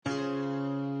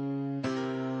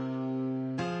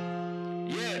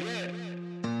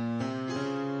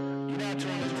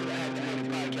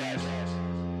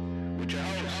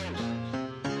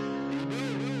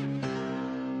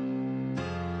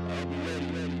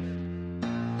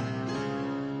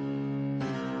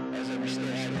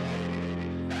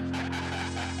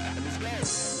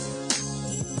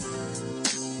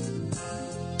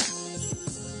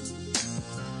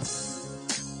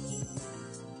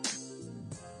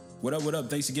What up, what up?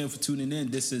 Thanks again for tuning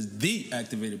in. This is the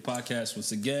Activated Podcast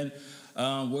once again.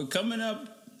 We're coming up,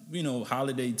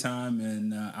 holiday time,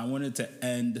 and I wanted to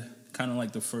end kind of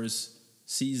like the first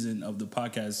season of the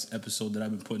podcast episode that I've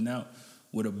been putting out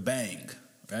with a bang,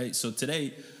 right? So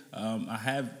today, I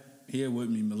have here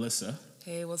with me Melissa.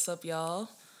 Hey, what's up, y'all?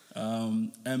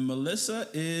 And Melissa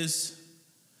is,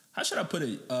 how should I put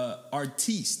it?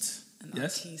 Artiste.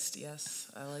 Yes? Artiste,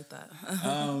 yes. I like that.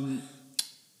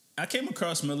 I came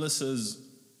across Melissa's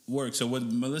work. So what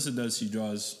Melissa does, she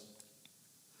draws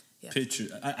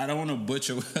pictures. I don't want to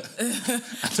butcher.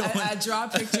 I draw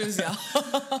pictures, y'all.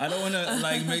 I don't want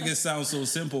to make it sound so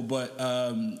simple, but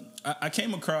I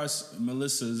came across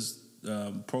Melissa's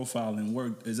profile and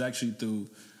work is actually through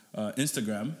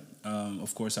Instagram.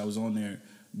 Of course, I was on there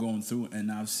going through,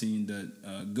 and I've seen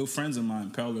that good friends of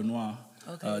mine, Perle Lenoir,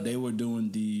 they were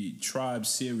doing the Tribe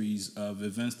series of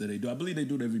events that they do. I believe they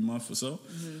do it every month or so.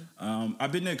 Mm-hmm.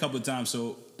 I've been there a couple of times,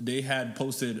 so they had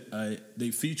posted,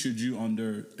 they featured you on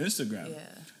their Instagram. Yeah.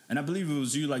 And I believe it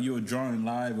was you, like you were drawing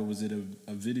live, or was it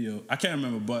a video? I can't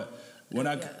remember, but when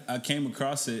I came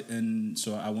across it, and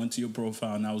so I went to your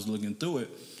profile and I was looking through it,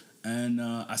 and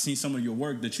I seen some of your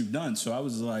work that you've done. So I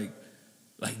was like,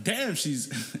 damn,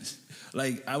 she's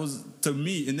like, to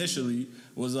me initially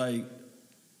was like,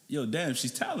 yo, damn,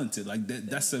 she's talented. Like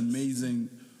that's amazing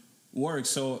work.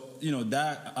 So,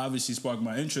 that obviously sparked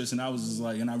my interest, and I was just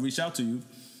like, and I reached out to you,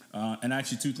 and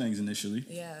actually two things initially.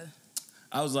 Yeah.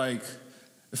 I was like,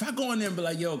 if I go in there and be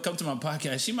like, yo, come to my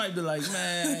podcast, she might be like,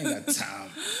 man, I ain't got time.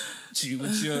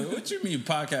 What you mean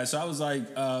podcast? So I was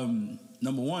like,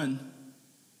 number one,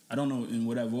 I don't know in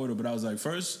whatever order, but I was like,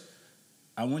 first,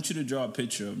 I want you to draw a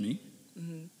picture of me.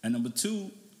 Mm-hmm. And number two,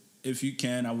 if you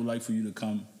can, I would like for you to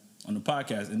come on the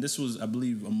podcast. And this was, I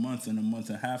believe, a month and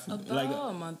a half ago.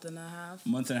 A month and a half.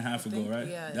 Month and a half ago, right?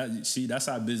 Yeah. That's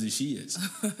how busy she is.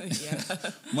 Yeah.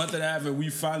 Month and a half, and we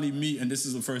finally meet, and this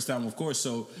is the first time, of course.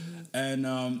 So, and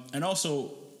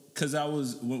also, because I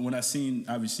was, when I seen,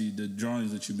 obviously, the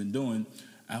drawings that you've been doing,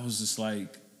 I was just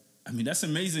like, I mean, that's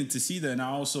amazing to see that. And I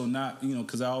also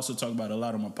because I also talk about a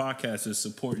lot of my podcasts is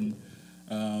supporting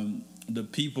the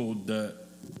people that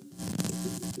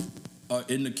are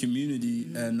in the community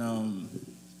and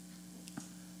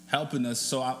helping us.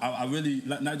 So I really,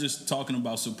 not just talking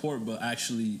about support, but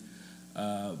actually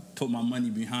put my money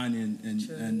behind it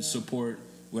and support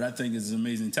what I think is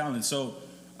amazing talent. So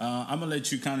I'm going to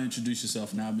let you kind of introduce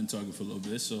yourself now. I've been talking for a little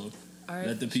bit, so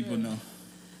let the people know.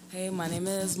 Hey, my name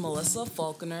is Melissa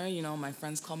Faulkner. My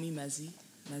friends call me Mezzy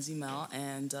Mel.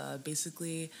 And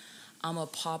basically, I'm a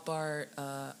pop art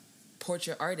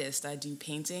portrait artist. I do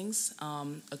paintings,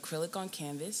 acrylic on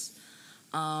canvas.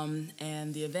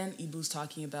 And the event Ibu's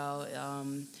talking about,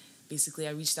 basically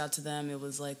I reached out to them. It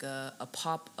was like a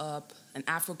pop-up, an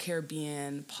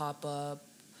Afro-Caribbean pop-up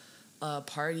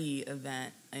party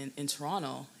event in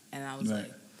Toronto. And I was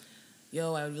like,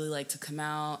 yo, I would really like to come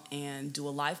out and do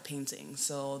a live painting.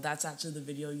 So that's actually the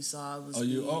video you saw.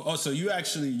 So you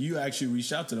actually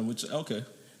reached out to them, which, okay.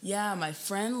 Yeah, my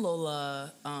friend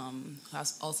Lola, who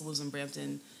also lives in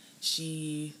Brampton,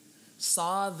 she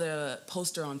saw the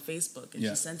poster on Facebook and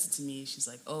she sent it to me. She's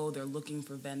like, oh, they're looking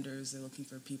for vendors. They're looking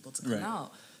for people to come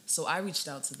out. So I reached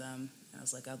out to them. And I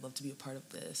was like, I'd love to be a part of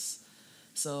this.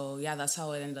 So, yeah, that's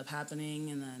how it ended up happening.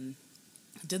 And then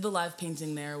did the live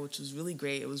painting there, which was really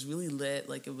great. It was really lit.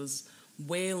 Like, it was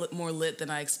way more lit than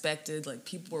I expected. Like,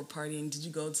 people were partying. Did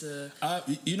you go to?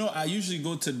 I usually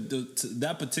go to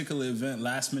that particular event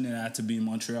last minute. I had to be in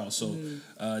Montreal, so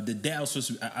the day I was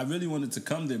supposed to, I really wanted to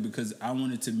come there because I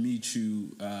wanted to meet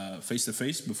you face to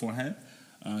face beforehand.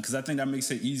 Because I think that makes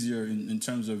it easier in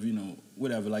terms of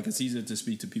whatever. Like, it's easier to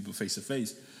speak to people face to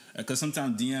face. Because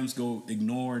sometimes DMs go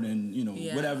ignored and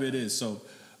whatever it is. So,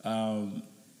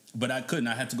 but I couldn't.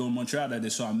 I had to go to Montreal that day,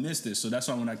 so I missed it. So that's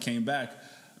why when I came back.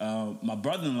 My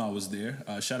brother-in-law was there.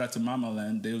 Shout out to Mama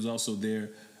Land. They was also there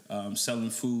selling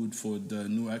food for the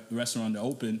new restaurant that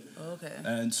opened. Okay.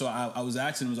 And so I was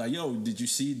asking him, I was like, yo, did you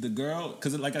see the girl?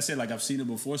 Because like I said, like I've seen her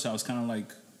before, so I was kind of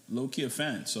like low-key a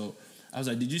fan. So I was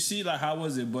like, did you see, like, how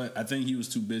was it? But I think he was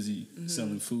too busy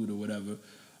selling food or whatever.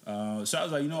 So I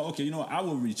was like, I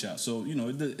will reach out. So,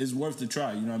 it's worth the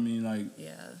try. You know what I mean? Like,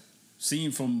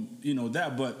 seeing from,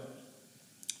 that. But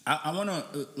I want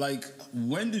to,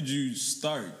 when did you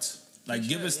start? Like,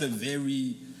 give us the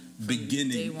very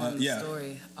beginning. Day one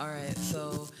story. All right.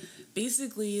 So,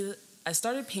 basically, I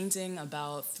started painting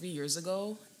about 3 years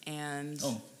ago, and...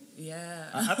 Oh. Yeah.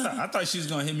 I thought she was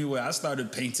going to hit me where I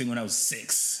started painting when I was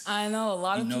 6. I know. A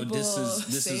lot of people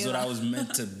this is what I was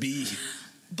meant to be.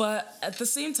 But at the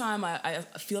same time, I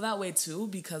feel that way, too,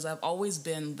 because I've always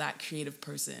been that creative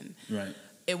person. Right.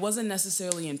 it wasn't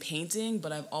necessarily in painting,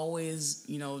 but I've always,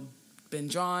 been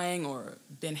drawing or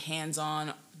been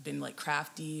hands-on, been like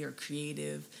crafty or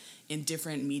creative in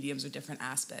different mediums or different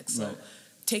aspects. So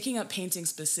taking up painting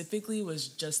specifically was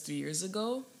just 3 years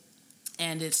ago.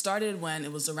 And it started when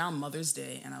it was around Mother's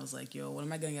Day. And I was like, what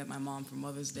am I going to get my mom for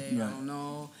Mother's Day? I don't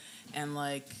know. And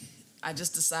like, I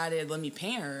just decided, let me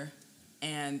paint her.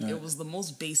 And it was the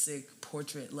most basic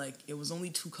portrait. Like, it was only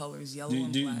 2 colors, yellow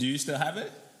and black. Do you still have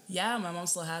it? Yeah, my mom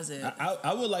still has it.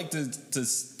 I would like to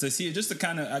see it, just to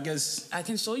kind of, I guess. I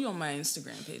can show you on my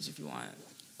Instagram page if you want.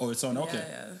 Oh, it's on? Okay.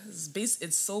 Yeah.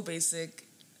 It's so basic.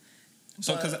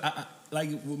 So, because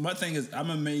my thing is,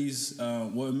 I'm amazed.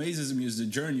 What amazes me is the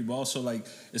journey, but also like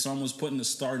it's almost putting a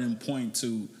starting point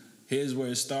to here's where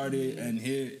it started, and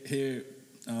here's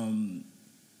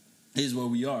where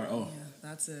we are. Oh, yeah,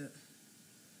 that's it.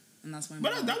 And that's my.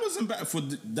 But that wasn't bad.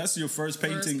 That's your first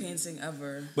painting. First painting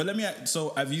ever. But let me. So,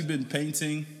 have you been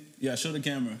painting? Yeah, show the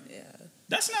camera. Yeah.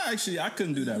 That's not actually. I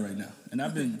couldn't do that right now, and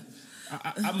I've been.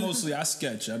 I mostly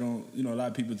sketch. I don't. A lot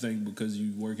of people think because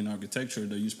you work in architecture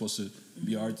that you're supposed to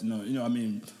be art. No, I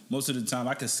mean, most of the time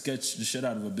I can sketch the shit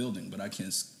out of a building, but I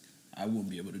can't. I wouldn't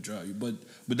be able to draw you. But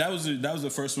that was the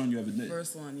first one you ever did.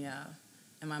 First one, yeah.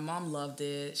 And my mom loved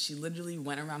it. She literally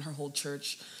went around her whole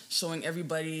church showing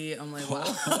everybody. I'm like, wow.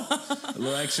 A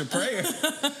little extra prayer.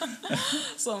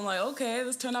 So I'm like, okay,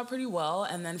 this turned out pretty well.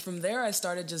 And then from there, I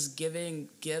started just giving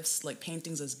gifts, like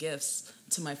paintings as gifts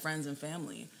to my friends and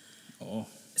family. Oh.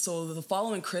 So the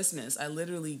following Christmas, I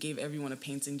literally gave everyone a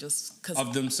painting just because...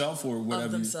 Of themselves or whatever?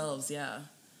 Of themselves, yeah.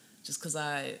 Just because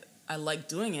I liked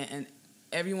doing it. And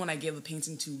everyone I gave the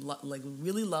painting to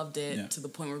really loved it to the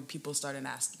point where people started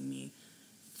asking me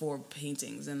for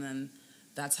paintings, and then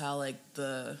that's how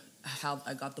how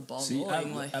I got the ball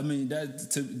rolling. I mean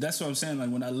that's what I'm saying.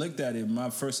 Like when I looked at it, my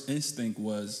first instinct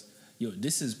was,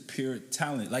 this is pure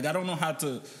talent. Like I don't know how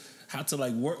to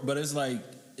like work, but it's like,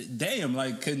 damn,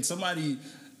 like can somebody,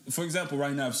 for example,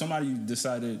 right now, if somebody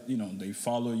decided, they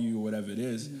follow you or whatever it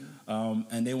is,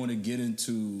 and they want to get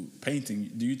into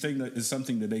painting, do you think that it's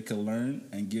something that they could learn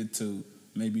and get to?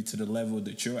 Maybe to the level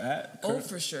that you're at? Oh,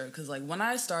 for sure. Because when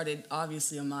I started,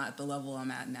 obviously I'm not at the level I'm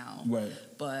at now. Right.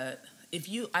 But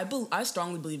I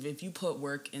strongly believe if you put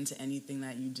work into anything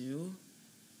that you do,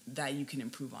 that you can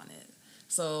improve on it.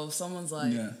 So if someone's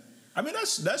like... Yeah. I mean,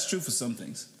 that's true for some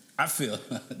things. I feel.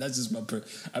 That's just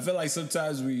I feel like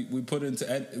sometimes we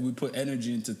put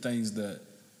energy into things that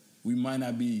we might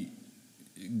not be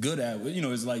good at.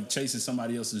 It's like chasing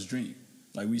somebody else's dream.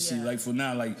 Like we see, like for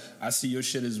now, like I see your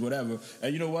shit as whatever.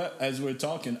 And you know what? As we're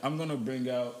talking, I'm gonna bring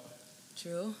out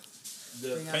the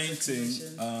painting.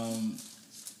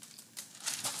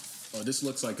 This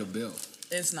looks like a bill.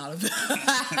 It's not a bill.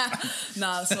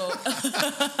 Nah, so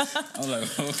I'm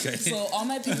like, okay. So all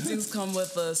my paintings come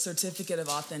with a certificate of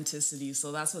authenticity.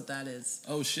 So that's what that is.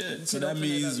 Oh shit! So that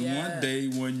means one day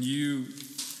when you,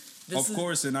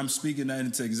 course, and I'm speaking that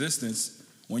into existence,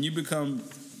 when you become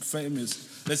famous.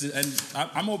 Listen, and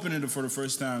I'm opening it for the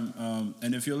first time.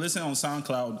 And if you're listening on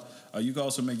SoundCloud, you can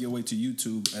also make your way to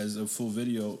YouTube as a full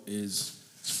video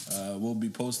will be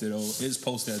posted or is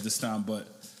posted at this time. But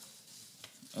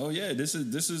this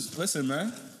is listen,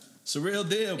 man, it's a real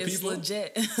deal. It's people.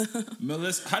 Legit.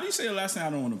 Melissa, how do you say your last name?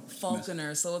 I don't want to.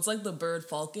 Falconer. So it's like the bird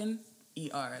falcon,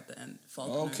 ER at the end.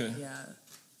 Falconer. Oh, okay. Yeah.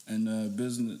 And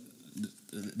business.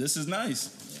 This is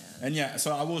nice. Yeah. And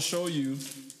so I will show you.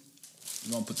 I'm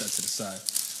going to put that to the side.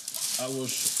 I will...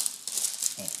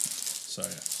 sorry.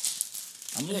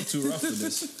 I'm a little too rough for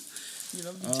this. You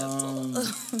don't be gentle.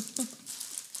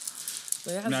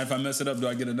 Now, if I mess it up, do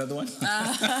I get another one?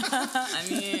 I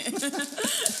mean...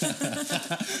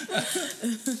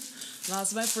 No,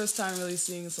 it's my first time really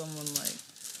seeing someone like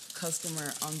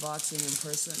customer unboxing in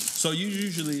person. So you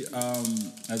usually,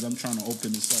 as I'm trying to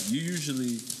open this up,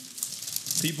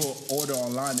 people order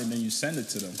online and then you send it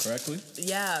to them, correctly?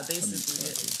 Yeah,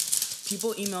 basically.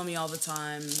 People email me all the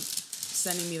time,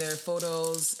 sending me their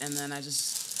photos, and then I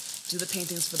just do the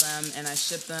paintings for them, and I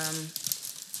ship them.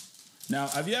 Now,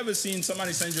 have you ever seen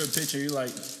somebody send you a picture, you're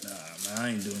like, nah, man, I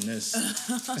ain't doing this?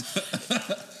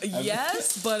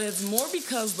 Yes, but it's more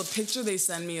because the picture they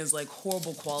send me is like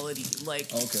horrible quality.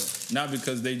 Like, okay. Not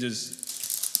because they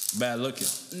just bad looking.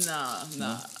 Nah.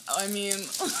 I mean...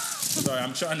 Sorry,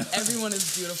 I'm trying to... Everyone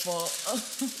is beautiful.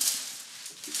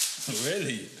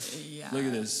 Really? Yeah. Look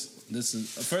at this. This is...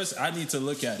 First, I need to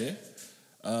look at it.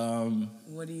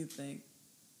 What do you think?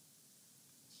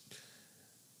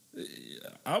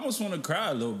 I almost want to cry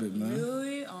a little bit, man.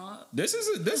 Really? This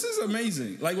is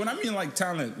amazing. Like, when I mean, like,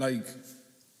 talent, like,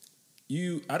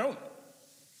 I don't...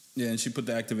 Yeah, and she put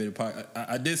the activated part.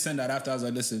 I did send that after. I was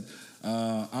like, listen,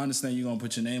 I understand you're gonna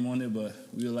put your name on it, but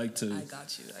we would like to I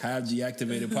got you. have the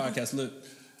Activated podcast. Look,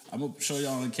 I'm gonna show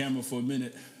y'all on camera for a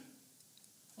minute.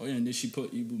 Oh yeah, and then she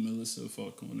put Ibu Melissa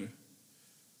Falk on there.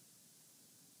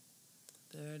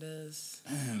 There it is.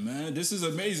 Man, this is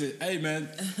amazing. Hey, man.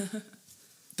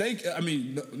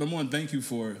 Number one, thank you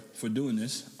for doing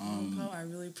this. I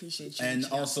really appreciate you. And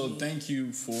also, thank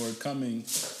you for coming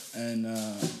and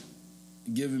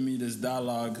giving me this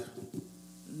dialogue.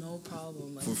 No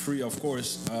problem. For free, of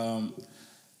course.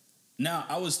 Now,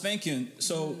 I was thinking,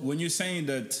 so when you're saying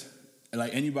that,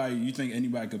 like, you think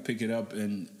anybody could pick it up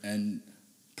and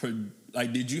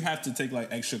did you have to take, like,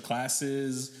 extra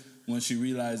classes once you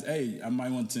realized, hey, I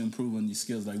might want to improve on these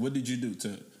skills? Like, what did you do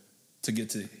to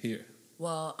get to here?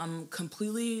 Well, I'm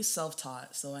completely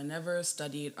self-taught, so I never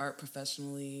studied art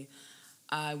professionally.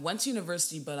 I went to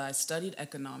university, but I studied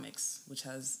economics, which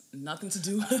has nothing to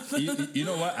do with... You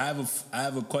know what? I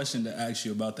have a question to ask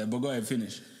you about that, but go ahead,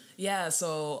 finish. Yeah,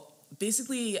 so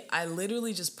basically, I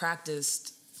literally just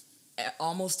practiced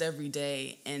almost every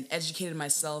day and educated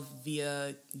myself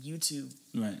via YouTube.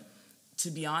 Right.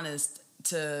 To be honest,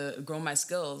 to grow my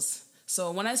skills.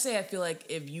 So when I say I feel like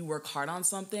if you work hard on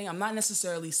something, I'm not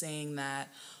necessarily saying that,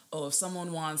 if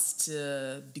someone wants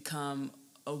to become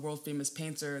a world famous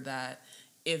painter, that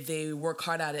if they work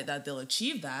hard at it, that they'll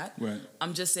achieve that. Right.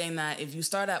 I'm just saying that if you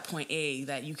start at point A,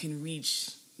 that you can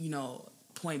reach,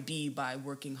 point B by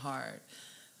working hard.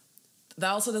 That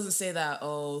also doesn't say that,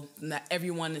 that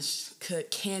everyone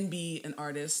can be an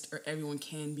artist or everyone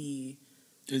can be...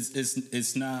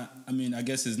 It's not, I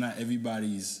guess it's not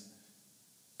everybody's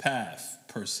path,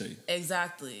 per se.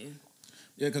 Exactly.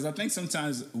 Yeah, because I think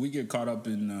sometimes we get caught up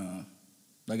in,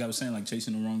 like I was saying, like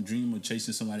chasing the wrong dream or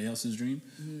chasing somebody else's dream.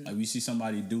 Mm-hmm. Like we see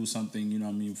somebody do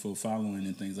something, for following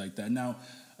and things like that. Now,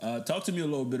 talk to me a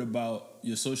little bit about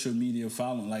your social media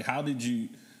following. Like, how did you...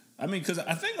 because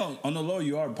I think on the low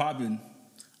you are popping.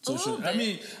 Social. I'll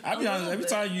be honest. Every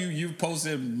time you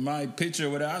posted my picture or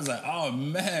whatever, I was like, oh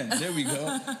man, there we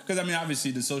go. Because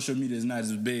obviously the social media is not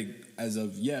as big as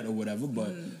of yet or whatever.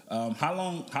 But how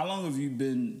long have you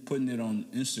been putting it on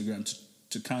Instagram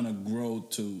to kind of grow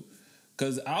to?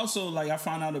 Because I also I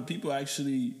found out that people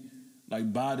actually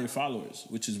buy their followers,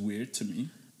 which is weird to me.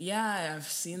 Yeah, I've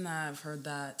seen that. I've heard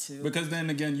that too. Because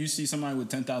then again, you see somebody with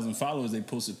 10,000 followers, they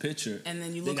post a picture, and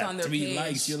then you look on their page, 3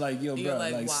 likes. You're like, yo, bro,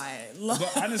 why?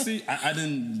 But honestly, I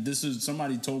didn't. This is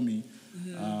somebody told me.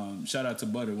 Mm-hmm. Shout out to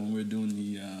Butter when we were doing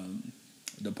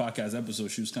the podcast episode.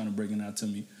 She was kind of breaking out to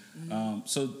me. Mm-hmm.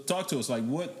 So talk to us. Like,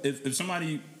 what if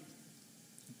somebody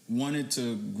wanted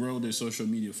to grow their social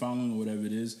media following or whatever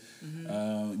it is?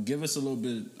 Mm-hmm. Give us a little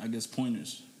bit, I guess,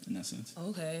 pointers in that sense.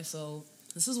 Okay, so.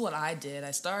 This is what I did.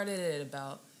 I started it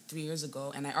about 3 years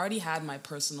ago, and I already had my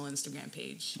personal Instagram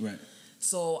page. Right.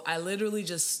 So I literally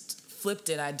just flipped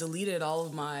it. I deleted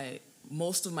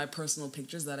most of my personal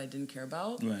pictures that I didn't care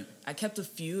about. Right. I kept a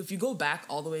few. If you go back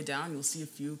all the way down, you'll see a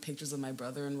few pictures of my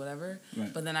brother and whatever.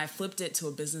 Right. But then I flipped it to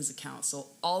a business account. So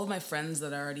all of my friends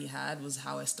that I already had was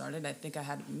how I started. I think I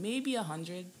had maybe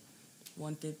 100,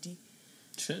 150.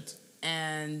 Shit.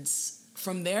 And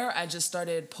from there, I just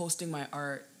started posting my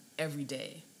art every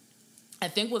day. I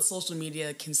think with social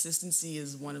media, consistency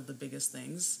is one of the biggest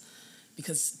things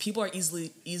because people are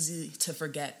easy to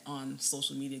forget on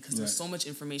social media because there's so much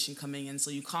information coming in. So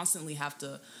you constantly have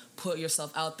to put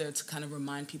yourself out there to kind of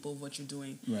remind people of what you're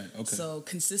doing. Right. Okay. So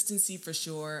consistency for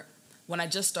sure. When I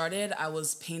just started, I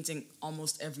was painting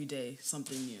almost every day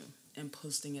something new and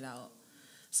posting it out.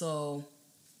 So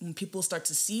when people start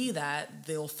to see that,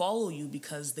 they'll follow you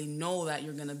because they know that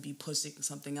you're going to be posting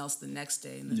something else the next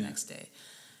day and the next day.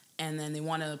 And then they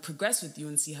want to progress with you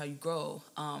and see how you grow.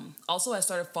 Also, I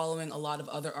started following a lot of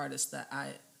other artists that I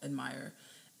admire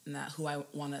and who I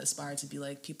want to aspire to be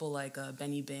like. People like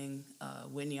Benny Bing,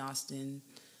 Whitney Austin.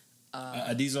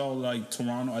 Are these all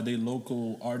Toronto? Are they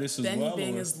local artists as well?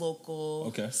 Benny Bing is local.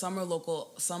 Okay. Some are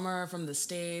local. Some are from the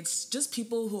States. Just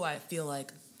people who I feel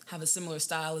like have a similar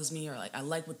style as me, or I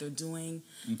like what they're doing.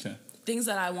 Okay. Things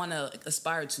that I want to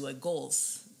aspire to, like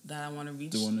goals that I want to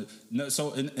reach.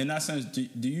 So in that sense,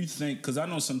 do you think? Because I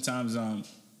know sometimes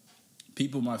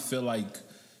people might feel like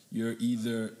you're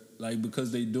either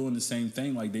because they're doing the same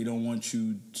thing, they don't want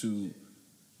you to,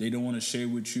 they don't want to share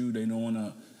with you, they don't want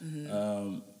to.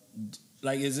 Mm-hmm.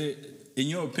 Is it, in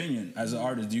your opinion, as an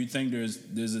artist, do you think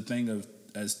there's a thing of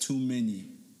as too many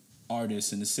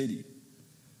artists in the city?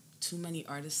 Too many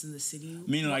artists in the city?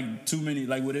 Meaning too many,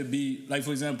 would it be,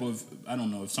 for example,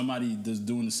 if somebody is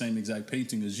doing the same exact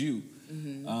painting as you,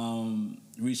 mm-hmm.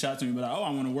 Reach out to me, but I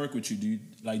want to work with you.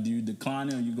 Do you decline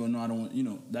it or you go, no, I don't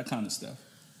want, that kind of stuff?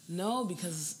 No,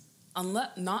 because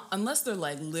unless they're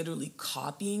like literally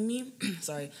copying me,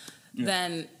 sorry, Yeah.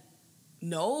 then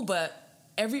no, but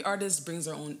every artist brings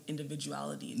their own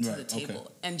individuality to the table.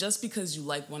 Okay. And just because you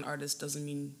like one artist doesn't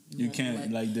mean You won't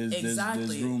can't like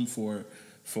there's room for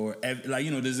like,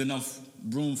 you know, there's enough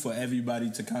room for everybody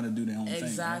to kind of do their own thing.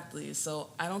 Exactly. Right? So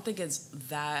I don't think it's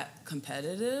that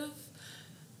competitive.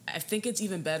 I think it's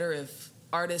even better if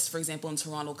artists, for example, in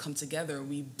Toronto come together.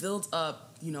 We build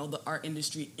up, you know, the art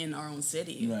industry in our own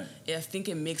city. Right. I think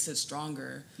it makes it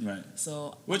stronger. Right.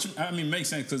 So, which I mean makes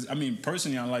sense because I mean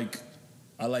personally I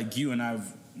like you, and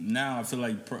I feel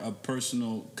like a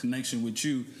personal connection with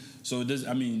you. So this,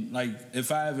 I mean, like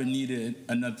if I ever needed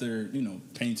another, you know,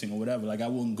 painting or whatever, like I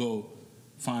wouldn't go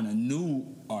find a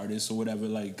new artist or whatever.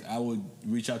 Like I would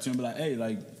reach out to him and be like, hey,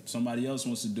 like somebody else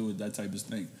wants to do it, that type of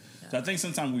thing. Yeah. So I think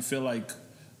sometimes we feel like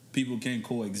people can't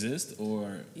coexist,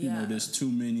 or you know, there's too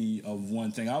many of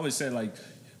one thing. I always say like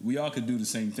we all could do the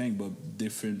same thing, but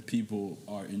different people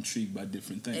are intrigued by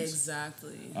different things.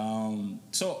 Exactly.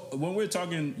 So when we're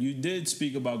talking, you did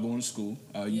speak about going to school.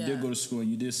 You did go to school and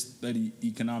you did study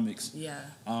economics. Yeah.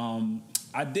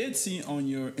 I did see on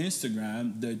your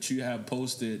Instagram that you have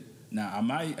posted. Now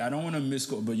I don't want to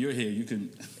misquote, but you're here. You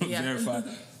can verify.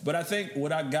 But I think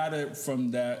what I gathered from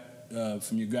that,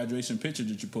 from your graduation picture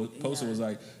that you posted was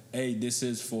like, hey, this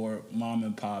is for mom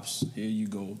and pops. Here you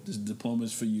go. This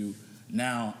diploma's for you.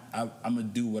 Now I'm gonna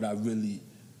do what I really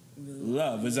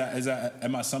love. Is that?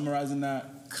 Am I summarizing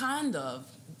that? Kind of,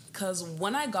 because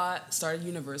when I started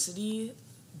university,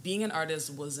 being an artist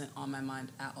wasn't on my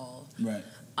mind at all. Right.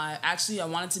 I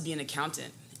wanted to be an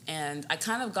accountant, and I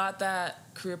kind of got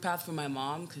that career path from my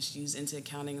mom because she's into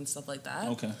accounting and stuff like that.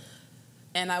 Okay.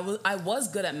 And I was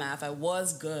good at math. I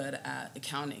was good at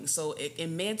accounting, so it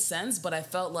made sense. But I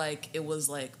felt like it was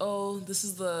like, oh, this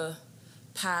is the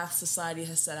path society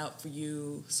has set out for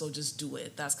you, so just do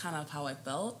it. That's kind of how I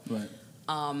felt. Right.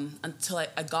 Until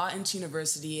I got into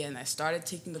university and I started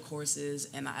taking the courses,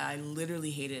 and I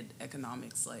literally hated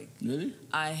economics. Like, really?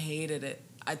 I hated it.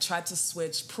 I tried to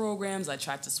switch programs. I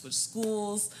tried to switch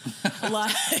schools.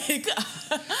 Like,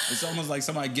 it's almost like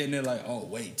somebody getting it like, oh,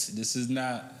 wait, this is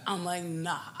not. I'm like,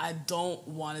 nah, I don't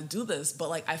want to do this. But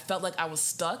like, I felt like I was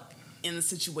stuck in the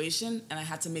situation and I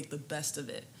had to make the best of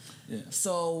it. Yeah.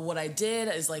 So what I did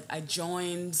is like I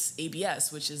joined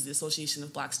ABS, which is the Association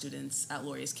of Black Students at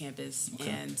Laurier's campus. Okay.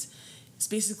 And it's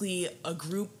basically a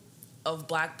group of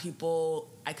Black people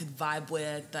I could vibe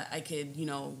with, that I could, you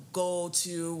know, go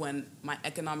to when my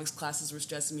economics classes were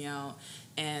stressing me out,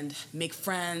 and make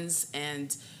friends.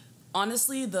 And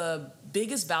honestly, the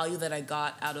biggest value that I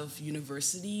got out of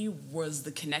university was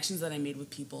the connections that I made with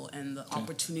people and the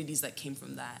opportunities that came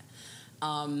from that.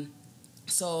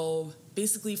 So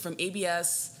basically from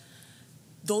ABS,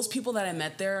 those people that I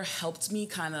met there helped me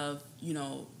kind of, you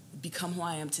know, become who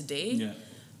I am today. Yeah.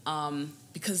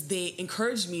 Because they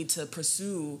encouraged me to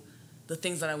pursue the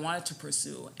things that I wanted to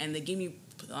pursue, and they gave me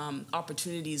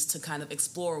opportunities to kind of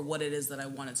explore what it is that I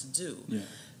wanted to do. Yeah.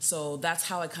 So that's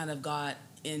how I kind of got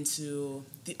into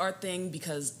the art thing,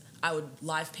 because I would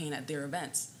live paint at their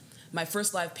events. My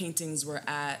first live paintings were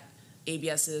at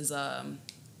ABS's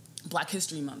Black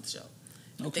History Month show.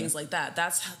 Things like that.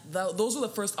 Those were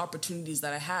the first opportunities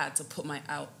that I had to put my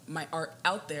art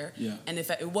out there. Yeah. And if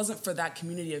it wasn't for that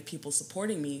community of people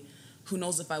supporting me, who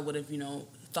knows if I would have, you know,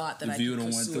 thought that I could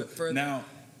pursue it further.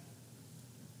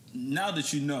 Now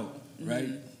that you know, right?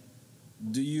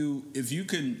 Mm-hmm. If you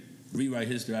can rewrite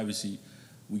history, obviously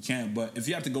we can't, but if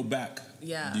you have to go back,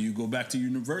 do you go back to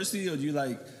university, or do you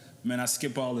like, man, I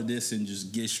skip all of this and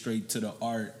just get straight to the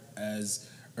art as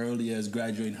early as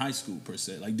graduating high school, per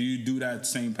se? Like, do you do that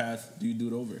same path? Do you do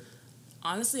it over?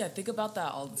 Honestly, I think about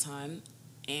that all the time,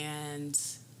 and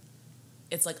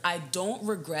it's like I don't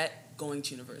regret going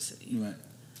to university. Right.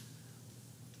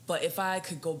 But if I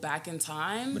could go back in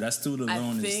time, but that student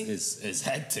loan is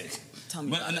hectic. Tell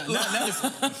me. I'm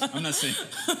not saying.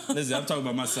 Listen, I'm talking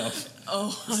about myself. Oh,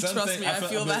 trust me, I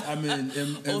feel that. I mean,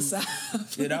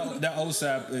 OSAP. Yeah, that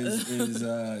OSAP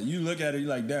is you look at it, you're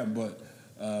like, damn, but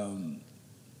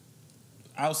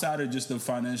outside of just the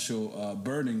financial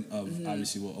burden of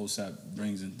obviously what OSAP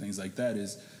brings and things like that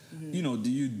is, you know,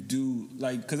 do you do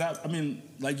like, because I mean,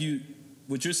 like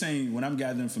what you're saying, what I'm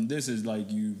gathering from this is like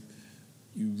you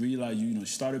realize you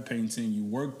started painting, you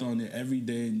worked on it every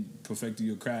day and perfected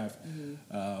your craft,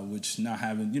 which not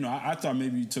having, I thought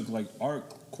maybe you took like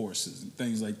art courses and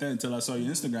things like that until I saw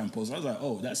your Instagram post. I was like,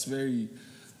 oh, that's very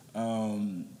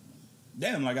damn,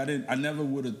 like I never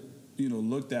would have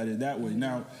looked at it that way.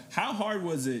 Now, how hard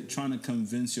was it trying to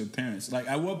convince your parents? Like,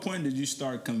 at what point did you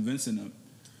start convincing them?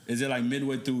 Is it like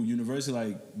midway through university,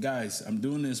 like, guys, I'm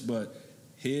doing this, but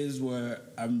here's where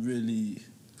I'm really.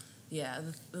 Yeah,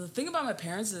 the thing about my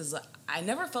parents is I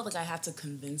never felt like I had to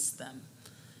convince them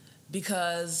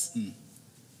because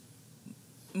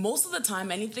most of the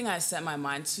time, anything I set my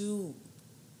mind to,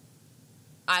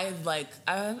 I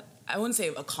wouldn't say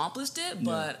accomplished it,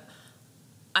 but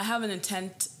I have an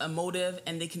intent, a motive,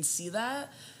 and they can see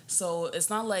that. So it's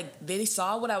not like they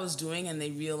saw what I was doing and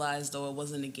they realized, it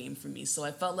wasn't a game for me. So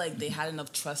I felt like they had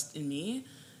enough trust in me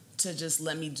to just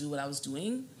let me do what I was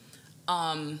doing.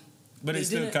 But they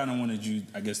still kind of wanted you,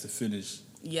 I guess, to finish.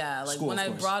 Yeah, like when I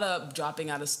brought up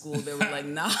dropping out of school, they were like,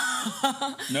 nah.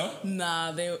 No?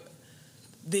 Nah,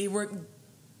 they were,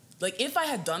 like, if I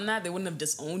had done that, they wouldn't have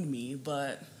disowned me,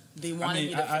 but they wanted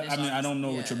me to finish. I don't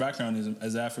know what your background is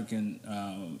as African,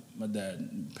 my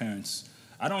dad, parents.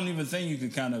 I don't even think you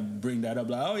could kind of bring that up.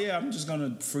 Like, oh yeah, I'm just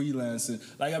gonna freelance it.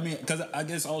 Like, I mean, because I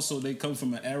guess also they come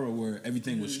from an era where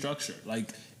everything was structured.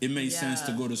 Like, it made sense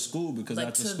to go to school because like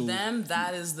after to school, them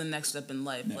that is the next step in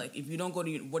life. Like, if you don't go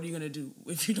to, what are you gonna do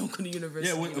if you don't go to university?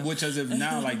 Yeah, which as if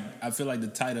now, like, I feel like the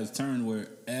tide has turned where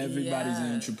everybody's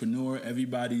an entrepreneur.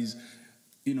 Everybody's,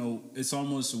 it's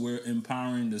almost we're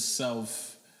empowering the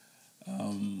self.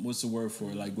 What's the word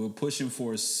for it? Like, we're pushing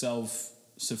for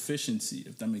self-sufficiency,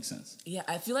 if that makes sense. Yeah,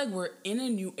 I feel like we're in a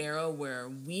new era where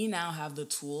we now have the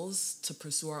tools to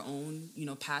pursue our own,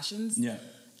 passions. Yeah.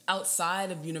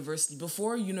 Outside of university.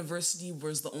 Before, university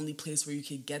was the only place where you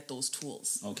could get those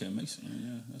tools. Okay, makes sense.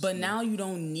 Yeah. But now you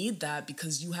don't need that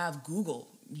because you have Google.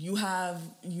 You have,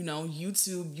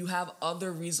 YouTube. You have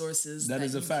other resources. That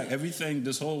is a fact. Everything,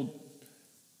 this whole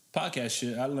podcast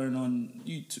shit, I learned on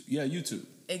YouTube. Yeah, YouTube.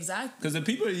 Exactly. Because the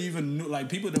people that even knew, like,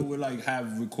 people that would, like,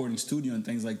 have recording studio and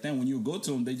things like that, when you go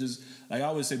to them, they just, like, I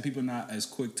always say people are not as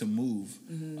quick to move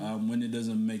when it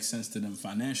doesn't make sense to them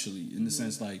financially. In the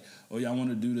sense, like, oh, yeah, I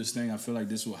want to do this thing. I feel like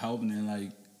this will help. And then,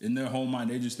 like, in their whole mind,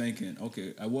 they're just thinking,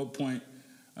 okay, at what point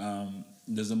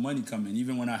does the money come in?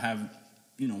 Even when I have,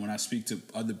 when I speak to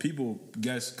other people,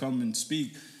 guests come and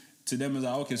speak, to them it's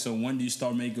like, okay, so when do you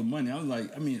start making money? I was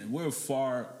like, I mean, we're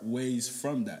far ways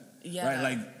from that. Yeah.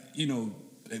 Right? Like,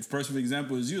 a perfect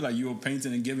example is you. Like, you were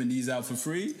painting and giving these out for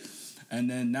free, and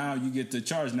then now you get to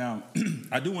charge. Now,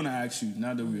 I do want to ask you,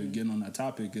 now that we're getting on that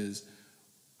topic, is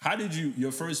how did you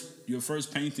your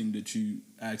first painting that you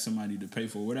asked somebody to pay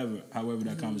for, however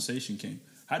that conversation came?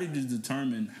 How did you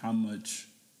determine how much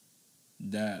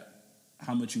you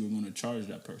were going to charge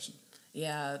that person?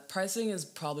 Yeah, pricing is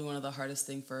probably one of the hardest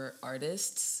things for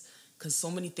artists because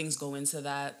so many things go into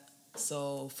that.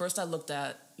 So first I looked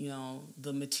at,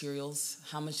 the materials.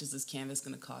 How much is this canvas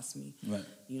going to cost me? Right.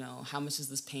 How much is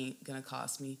this paint going to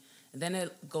cost me? And then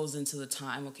it goes into the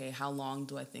time. Okay, how long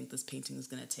do I think this painting is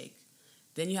going to take?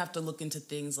 Then you have to look into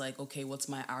things like, okay, what's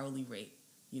my hourly rate?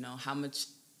 How much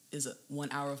is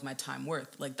 1 hour of my time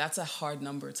worth? Like, that's a hard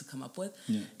number to come up with.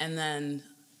 Yeah. And then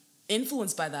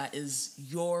influenced by that is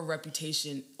your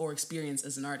reputation or experience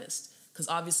as an artist. Because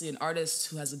obviously an artist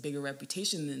who has a bigger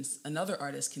reputation than another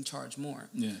artist can charge more.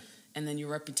 Yeah. And then your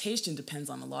reputation depends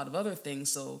on a lot of other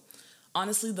things. So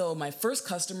honestly, though, my first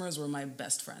customers were my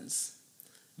best friends.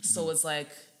 Mm-hmm. So it's like...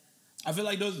 I feel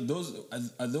like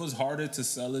those harder to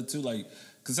sell it to? Like,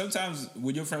 because sometimes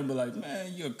with your friend be like,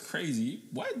 man, you're crazy.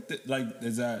 What? Like,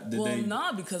 is that...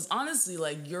 Nah, because honestly,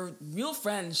 like, your real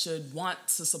friend should want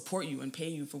to support you and pay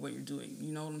you for what you're doing.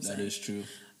 You know what I'm saying? That is true.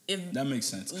 That makes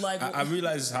sense. Like, I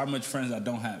realize how much friends I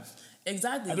don't have.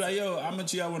 Exactly. I'd be like, yo, how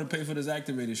much y'all want to pay for this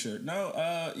activated shirt?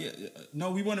 No,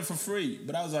 we want it for free.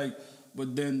 But I was like,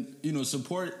 but then,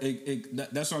 support,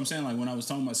 that's what I'm saying. Like, when I was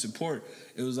talking about support,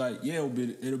 it was like, yeah,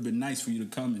 it'll be nice for you to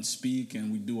come and speak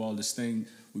and we do all this thing.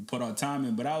 We put our time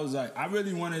in. But I was like, I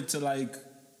really wanted to, like,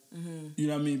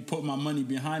 put my money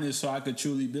behind it so I could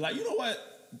truly be like, you know what?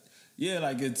 Yeah,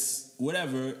 like, it's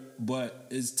whatever,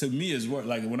 but to me, it's worth,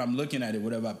 like, when I'm looking at it,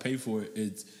 whatever I pay for it,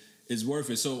 it's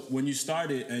worth it. So when you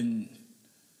started, and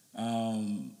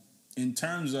in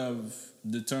terms of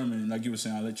determining, like you were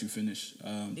saying, I'll let you finish,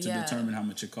 determine how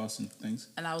much it costs and things.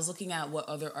 And I was looking at what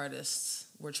other artists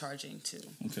were charging too.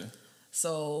 Okay.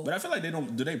 So, but I feel like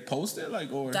do they post it,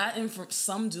 like, or that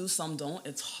some do, some don't.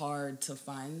 It's hard to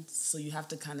find, so you have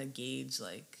to kind of gauge,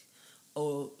 like,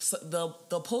 so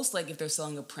they'll post, like, if they're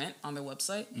selling a print on their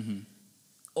website,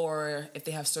 or if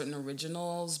they have certain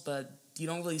originals, but you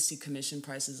don't really see commission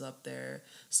prices up there.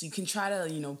 So you can try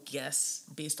to, guess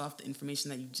based off the information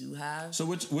that you do have. So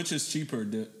which is cheaper?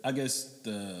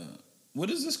 What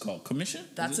is this called? Commission?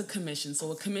 That's a commission.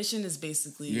 So a commission is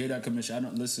basically... You hear that commission? I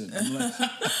don't listen.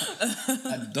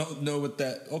 I don't know what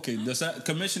that... Okay,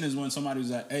 commission is when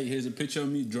somebody's like, hey, here's a picture of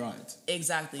me, draw it.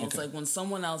 Exactly. Okay. It's like when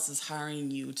someone else is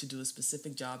hiring you to do a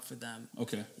specific job for them.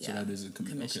 Okay, so that is a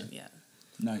commission. Okay. Yeah.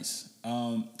 Nice.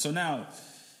 So now,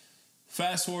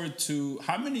 fast forward to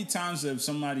how many times have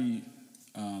somebody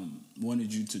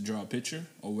wanted you to draw a picture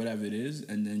or whatever it is,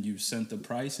 and then you sent the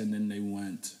price, and then they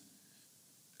went,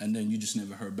 and then you just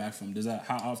never heard back from them? Does that,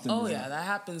 how often? Oh yeah, that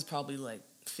happens probably like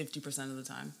 50% of the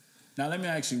time. Now let me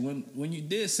ask you, when you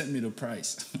did send me the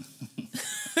price,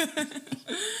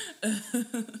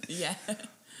 yeah.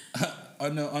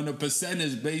 on a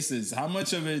percentage basis, how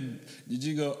much of it did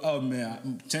you go, oh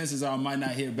man, chances are I might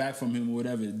not hear back from him or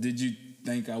whatever? Did you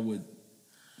think I would?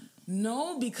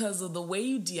 No, because of the way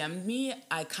you DM'd me,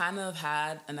 I kind of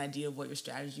had an idea of what your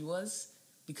strategy was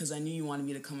because I knew you wanted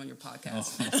me to come on your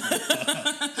podcast.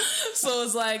 Oh. So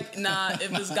it's like, nah,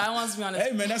 if this guy wants me on his...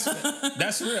 Hey, man,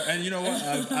 that's real. And you know what?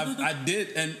 I did.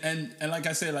 And like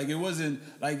I said, like, it wasn't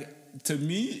like, to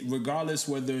me, regardless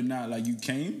whether or not like you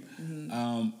came,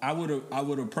 I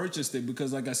would have purchased it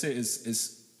because, like I said,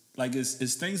 it's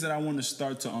things that I want to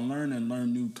start to unlearn and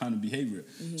learn new kind of behavior.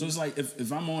 So it's like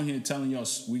if I'm on here telling y'all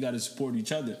we got to support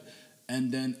each other,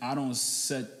 and then I don't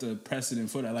set the precedent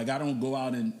for that, like I don't go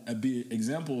out and be an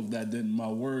example of that, then my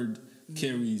word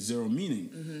carries zero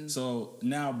meaning. So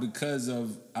now, because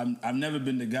of I've never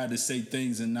been the guy to say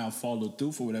things and now follow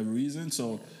through for whatever reason.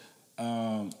 So you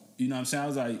know what I'm saying? I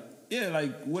was like, yeah,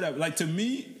 like whatever. Like to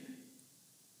me,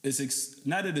 it's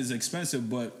not that it's expensive,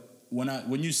 but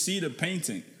when you see the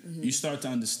painting, you start to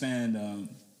understand.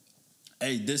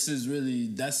 Hey, this is really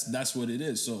that's what it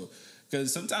is. So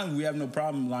because sometimes we have no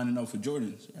problem lining up for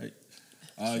Jordans, right?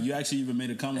 You actually even made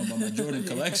a comment about my Jordan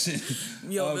collection.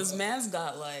 Yo, this man's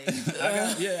got like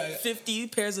 50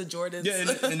 pairs of Jordans.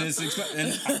 Yeah, and it's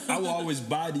I will always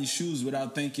buy these shoes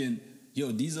without thinking,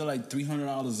 yo, these are like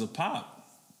 $300 a pop.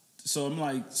 So I'm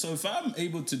like, so if I'm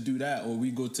able to do that, or we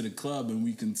go to the club and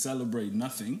we can celebrate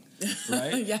nothing,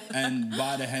 right? Yeah. And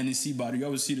buy the Hennessy bottle. You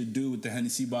always see the dude with the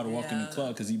Hennessy bottle walk in the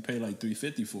club because he paid like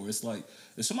 $350 for it. It's like,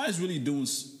 if somebody's really doing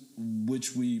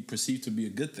which we perceive to be a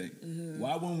good thing,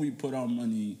 why wouldn't we put our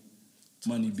money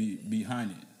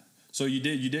behind it? So you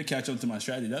did catch up to my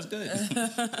strategy. That's good.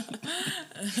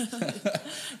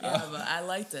 Yeah, but I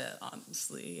liked it,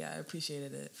 honestly. Yeah, I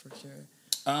appreciated it for sure.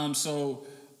 So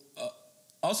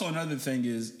also another thing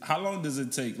is, how long does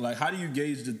it take? Like, how do you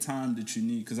gauge the time that you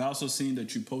need? Because I also seen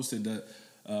that you posted that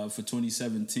for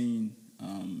 2017,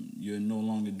 you're no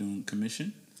longer doing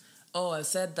commission. Oh, I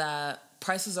said that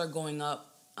prices are going up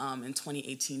in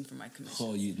 2018 for my commission.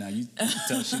 Oh, you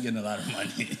tell she getting a lot of money.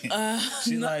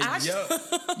 She no, like, actually,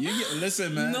 yo,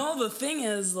 listen, man. No, the thing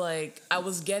is, like, I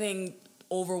was getting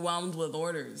overwhelmed with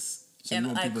orders, so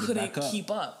and I couldn't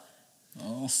keep up.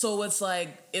 Oh. So it's like,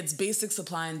 it's basic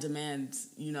supply and demand.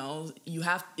 You know,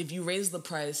 if you raise the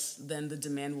price, then the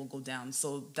demand will go down.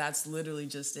 So that's literally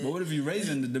just it. But what if you raise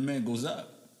it and the demand goes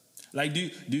up? Like, do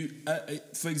you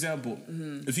for example,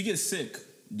 if you get sick,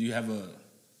 do you have a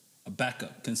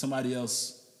backup? Can somebody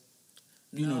else,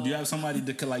 do you have somebody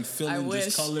that can like fill in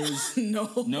just colors?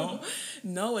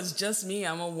 No, it's just me.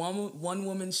 I'm a one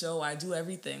woman show. I do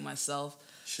everything myself.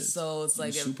 Shit. So it's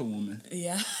like Superwoman.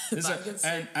 Yeah.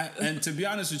 And to be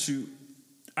honest with you,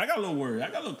 I got a little worried. I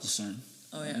got a little concerned.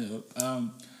 Oh yeah.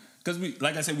 Because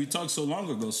like I said, we talked so long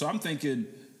ago. So I'm thinking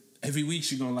every week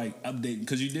you're gonna like update,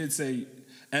 because you did say.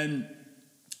 And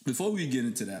before we get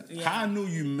into that, how I knew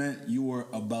you meant you were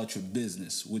about your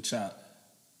business, which I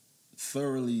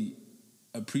thoroughly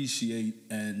appreciate,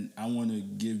 and I want to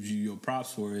give you your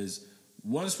props for, is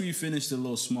once we finished the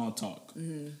little small talk,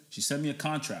 she sent me a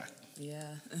contract.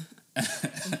 Yeah.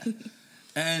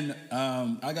 And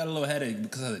I got a little headache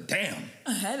because I was like, damn.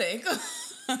 A headache?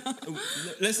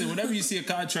 Listen, whenever you see a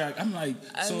contract, I'm like,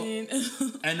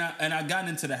 and I got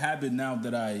into the habit now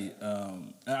that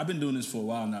I've been doing this for a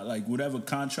while now. Like, whatever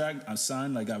contract I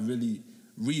signed, like, I really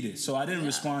read it. So I didn't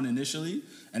respond initially,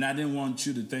 and I didn't want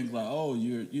you to think like, oh,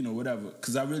 you're, whatever.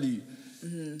 Because I really,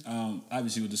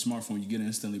 obviously with the smartphone, you get it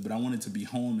instantly, but I wanted to be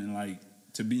home and like,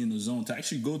 to be in the zone, to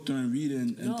actually go through and read it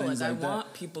and things like that. I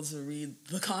want people to read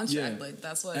the contract. Yeah. Like,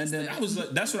 that's what. And then I was like,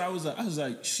 that's what I was like. I was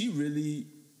like, she really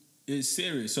is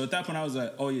serious. So at that point, I was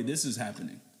like, oh yeah, this is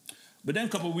happening. But then a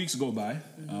couple of weeks go by.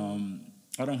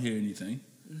 I don't hear anything.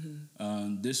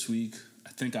 This week,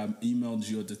 I think I emailed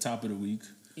you at the top of the week.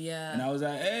 Yeah. And I was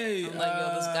like, hey. I'm like,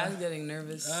 yo, this guy's getting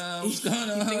nervous. What's going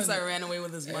on? He thinks I ran away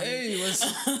with his money. Hey,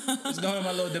 what's going on with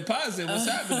my little deposit? What's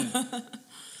happening?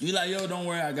 You like, yo, don't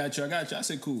worry, I got you. I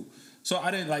said, cool. So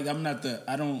I didn't like, I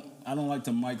don't like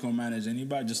to micromanage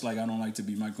anybody, just like I don't like to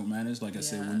be micromanaged. Like I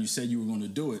said, when you said you were going to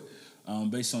do it,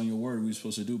 based on your word, we were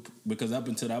supposed to do, because up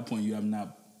until that point, you have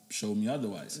not showed me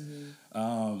otherwise.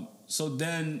 So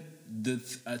then,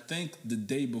 I think the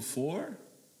day before,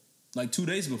 like 2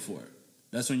 days before,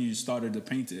 that's when you started to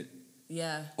paint it.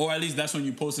 Yeah. Or at least that's when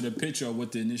you posted a picture of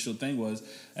what the initial thing was.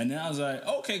 And then I was like,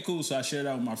 okay, cool. So I shared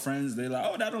that with my friends. They're like,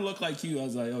 oh, that don't look like you. I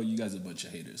was like, oh, you guys are a bunch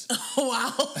of haters.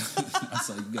 Wow. I was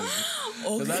like, you guys.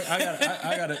 Because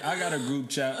I got a group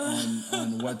chat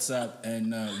on WhatsApp,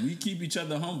 and we keep each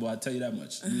other humble. I tell you that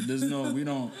much.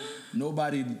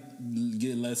 Nobody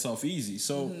get less off easy.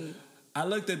 So I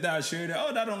looked at that, I shared it.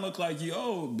 Oh, that don't look like you.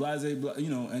 Oh, blase, blah,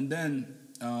 And then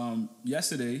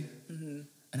yesterday,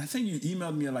 and I think you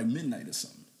emailed me at like midnight or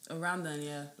something. Around then,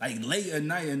 yeah. Like late at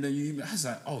night, and then I was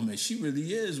like, oh man, she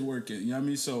really is working. You know what I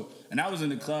mean? So, and I was in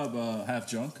the club half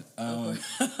drunk.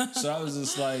 So I was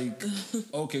just like,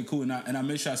 okay, cool. And I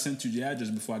made sure I sent you the address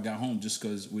before I got home, just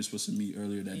because we were supposed to meet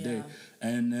earlier that day.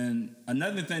 And then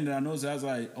another thing that I noticed, I was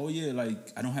like, oh yeah,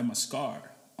 like I don't have my scar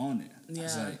on it. Yeah. I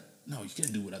was like, no, you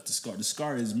can't do without the scar. The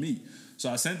scar is me.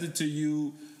 So I sent it to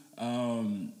you.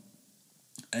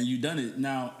 And you done it.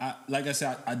 Now, like I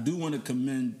said, I do want to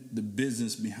commend the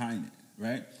business behind it,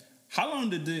 right? How long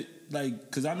did it,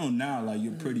 because I know now, like,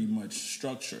 you're pretty much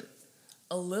structured.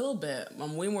 A little bit.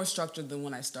 I'm way more structured than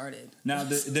when I started. Now,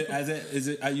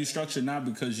 are you structured now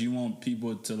because you want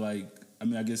people to, I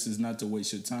guess it's not to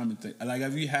waste your time and think. Like,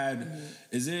 have you had,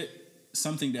 is it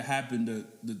something that happened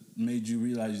that made you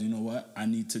realize, you know what, I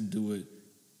need to do it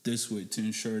this way to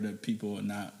ensure that people are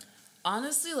not...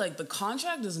 Honestly, the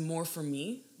contract is more for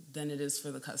me than it is for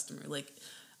the customer.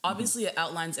 Obviously, it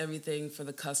outlines everything for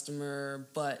the customer,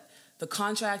 but the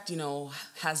contract,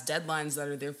 has deadlines that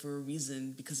are there for a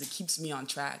reason because it keeps me on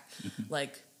track.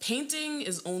 Painting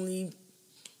is only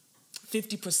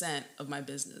 50% of my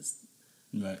business.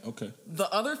 Right, okay.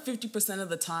 The other 50% of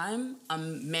the time,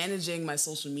 I'm managing my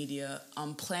social media.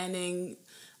 I'm planning...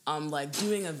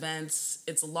 doing events.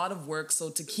 It's a lot of work. So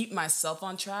to keep myself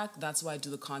on track, that's why I do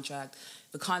the contract.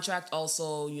 The contract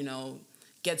also,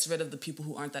 gets rid of the people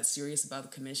who aren't that serious about the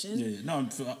commission. Yeah. No,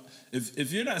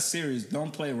 if you're not serious,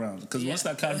 don't play around. Because once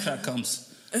that contract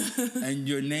comes and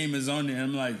your name is on there,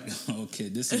 I'm like, okay,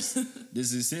 this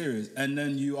is serious. And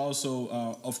then you also,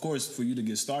 of course, for you to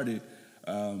get started,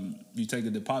 you take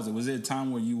a deposit. Was there a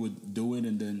time where you would do it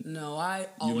and then... No, I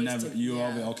always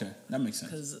always, okay, that makes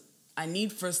sense. Because I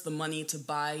need first the money to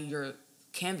buy your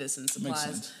canvas and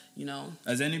supplies,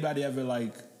 Has anybody ever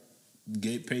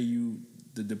pay you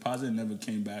the deposit and never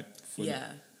came back for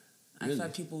that? Really? I've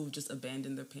had people who've just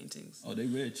abandoned their paintings. Oh, they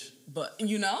rich. But, I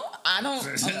don't...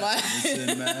 I'm like...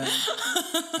 Listen, man.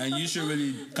 And you should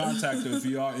really contact her if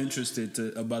you are interested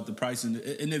about the price. And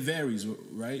it varies,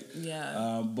 right?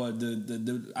 Yeah. But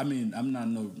I'm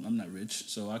not rich,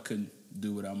 so I couldn't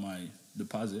do without my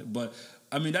deposit. But...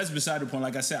 that's beside the point.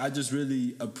 Like I said, I just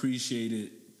really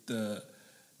appreciated the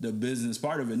business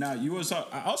part of it. Now,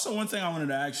 also one thing I wanted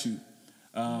to ask you,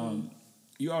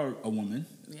 you are a woman.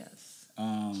 Yes.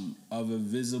 Of a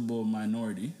visible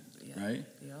minority, right?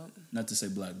 Yep. Not to say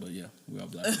black, but yeah, we are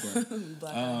black. But,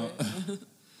 black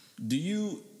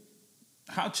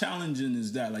how challenging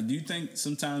is that? Do you think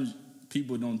sometimes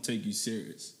people don't take you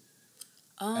serious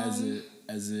as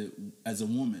a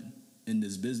woman in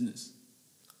this business?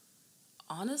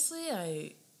 Honestly,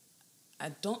 I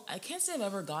can't say I've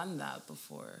ever gotten that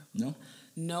before.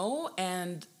 No,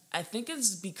 and I think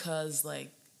it's because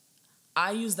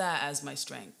I use that as my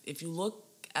strength. If you look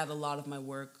at a lot of my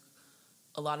work,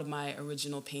 a lot of my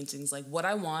original paintings, what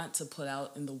I want to put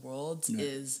out in the world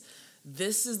is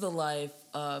this is the life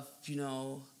of,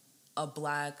 a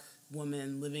black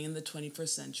woman living in the 21st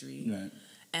century. Right.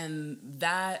 And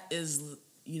that is,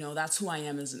 that's who I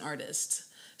am as an artist.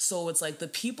 So it's the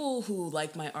people who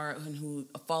like my art and who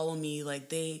follow me,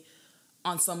 they,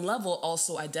 on some level,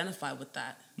 also identify with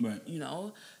that. Right.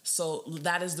 So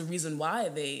that is the reason why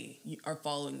they are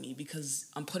following me, because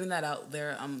I'm putting that out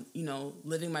there. I'm,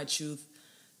 living my truth.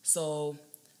 So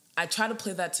I try to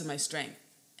play that to my strength.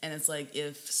 And it's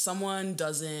if someone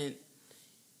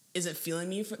isn't feeling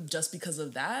me just because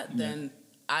of that, then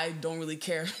I don't really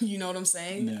care. You know what I'm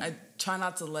saying? Yeah. I try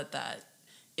not to let that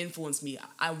influence me.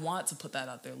 I want to put that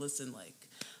out there. Listen,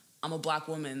 I'm a black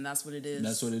woman. That's what it is.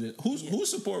 That's what it is. Who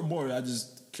support more? I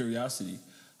just curiosity.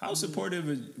 How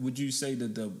supportive would you say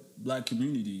that the black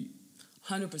community?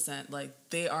 100%.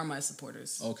 They are my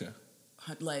supporters. Okay.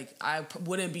 I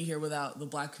wouldn't be here without the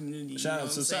black community. Shout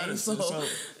out society. So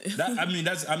that,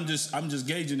 I'm just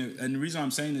gauging it, and the reason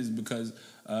I'm saying is because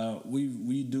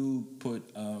we do put.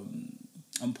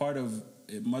 I'm part of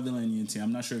Motherland ENT.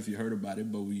 I'm not sure if you heard about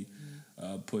it, but we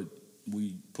put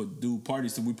do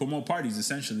parties. So we promote parties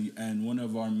essentially, and one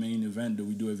of our main event that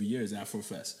we do every year is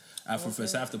Afrofest.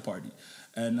 Afrofest after party.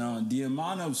 And the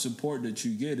amount of support that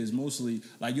you get is mostly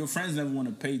like your friends never want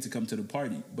to pay to come to the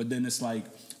party, but then it's like,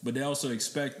 but they also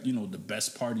expect the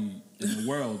best party in the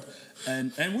world,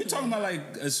 and we're talking about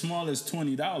like as small as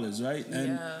 $20, right?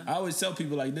 And I always tell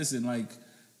people like this, and like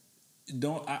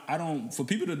I don't for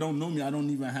people that don't know me, I don't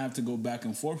even have to go back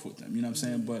and forth with them. You know what I'm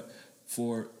saying? But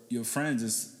for your friends,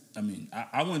 it's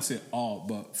I wouldn't say all,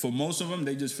 but for most of them,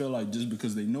 they just feel like just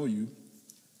because they know you,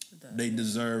 they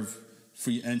deserve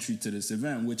free entry to this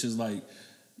event, which is like,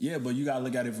 yeah, but you gotta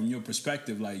look at it from your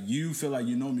perspective. Like, you feel like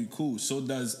you know me, cool. So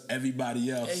does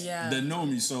everybody else that know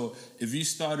me. So if you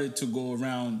started to go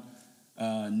around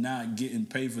not getting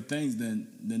paid for things, then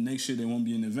the next year there won't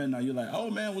be an event. Now you're like,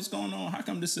 oh man, what's going on? How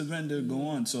come this event didn't go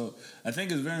on? So I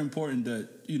think it's very important that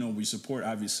we support,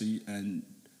 obviously, and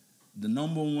the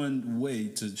number one way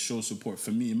to show support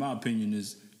for me, in my opinion,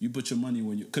 is you put your money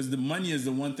when because the money is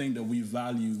the one thing that we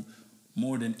value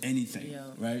more than anything,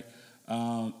 right?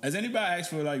 Has anybody asked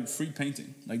for like free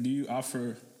painting? Like, do you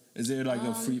offer? Is there like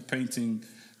a free painting?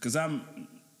 Because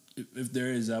if there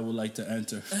is, I would like to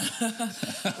enter.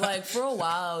 Like for a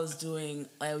while,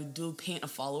 I would do paint a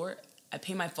follower. I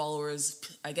pay my followers.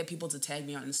 I get people to tag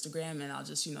me on Instagram, and I'll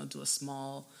just do a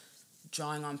small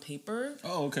drawing on paper.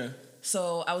 Oh, okay.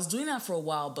 So I was doing that for a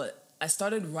while, but I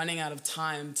started running out of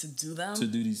time to do them. To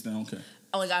do these things, okay.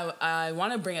 Like I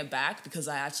want to bring it back because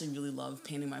I actually really love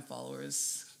painting my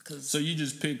followers. So you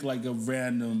just pick like a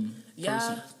random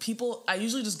person? People. I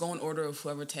usually just go in order of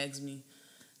whoever tags me.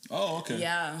 Oh, okay.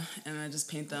 Yeah, and I just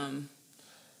paint them.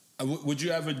 Would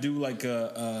you ever do like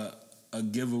a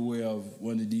giveaway of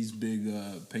one of these big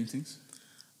paintings?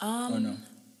 Or no?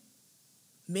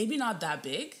 Maybe not that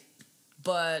big,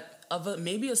 but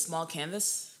maybe a small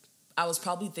canvas. I was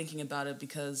probably thinking about it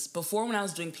because before, when I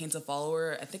was doing paint a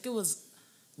follower, I think it was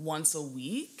once a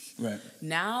week. Right.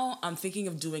 Now I'm thinking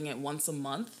of doing it once a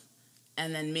month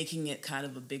and then making it kind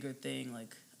of a bigger thing,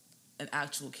 like an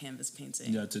actual canvas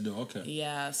painting. Yeah, to do, okay.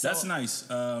 Yeah. So that's nice.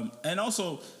 And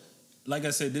also, like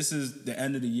I said, this is the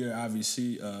end of the year,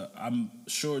 obviously. I'm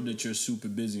sure that you're super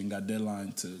busy and got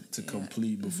deadline to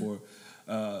complete before.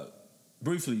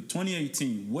 Briefly,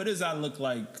 2018, what does that look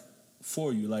like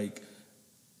for you? Like,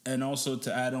 and also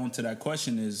to add on to that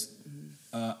question is,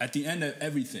 at the end of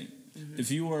everything,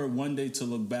 if you were one day to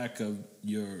look back of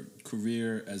your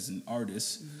career as an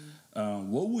artist,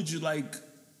 what would you like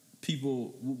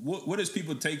people? What is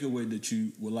people takeaway that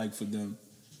you would like for them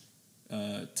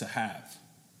to have?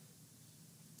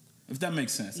 If that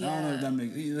makes sense. Yeah. I don't know if that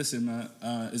makes. Listen, man,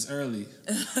 it's early.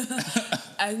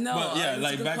 I know. But yeah,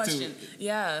 like a good back question.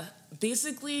 to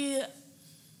basically,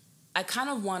 I kind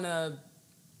of want to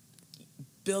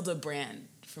build a brand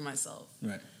for myself.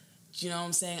 Right. Do you know what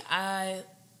I'm saying? I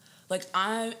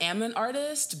am an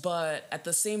artist, but at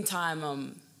the same time,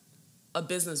 I'm a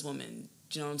businesswoman.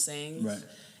 Do you know what I'm saying? Right.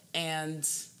 And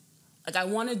like, I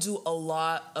want to do a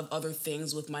lot of other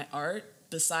things with my art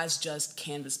besides just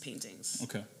canvas paintings.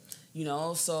 Okay.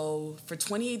 So for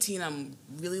 2018, I'm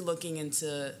really looking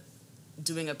into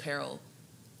doing apparel.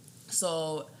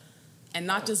 So, and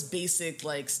not just basic,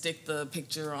 like, stick the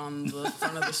picture on the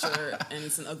front of the shirt and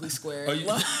it's an ugly square.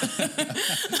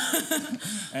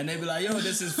 And they be like, yo,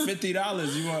 this is $50.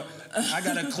 I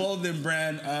got a clothing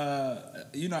brand.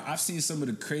 I've seen some of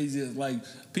the craziest, like,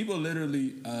 people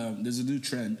literally, there's a new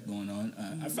trend going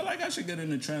on. I feel like I should get in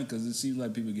the trend because it seems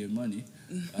like people get money.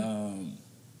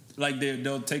 Like,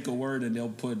 they'll take a word and they'll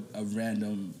put a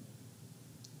random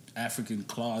African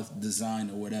cloth design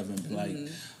or whatever and be like,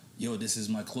 yo, this is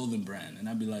my clothing brand. And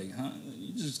I'd be like, huh?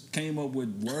 You just came up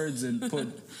with words and put...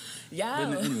 Yeah.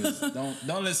 But anyways,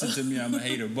 don't listen to me. I'm a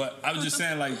hater. But I was just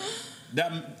saying, like,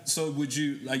 that... So would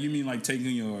you... Like, you mean, like,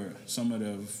 taking some of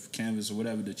the canvas or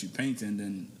whatever that you paint and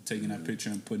then taking that picture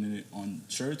and putting it on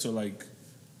shirts? Or, like,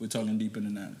 we're talking deeper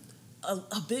than that?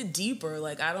 A bit deeper.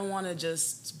 Like, I don't want to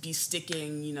just be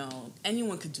sticking,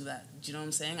 anyone could do that. Do you know what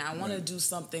I'm saying? I want to do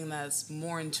something that's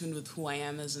more in tune with who I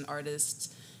am as an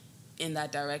artist in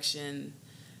that direction.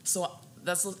 So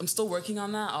I'm still working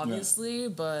on that, obviously,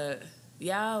 but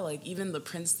yeah, like, even the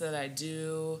prints that I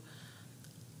do,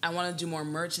 I want to do more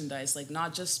merchandise, like,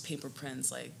 not just paper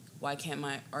prints. Like, why can't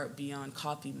my art be on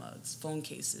coffee mugs, phone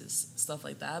cases, stuff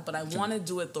like that? But I want to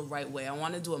do it the right way. I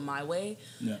want to do it my way,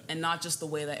 and not just the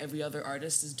way that every other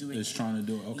artist is doing it. Trying to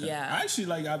do it. Okay. Yeah. I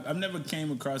actually, I've never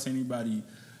came across anybody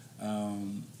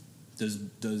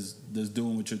does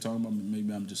doing what you're talking about.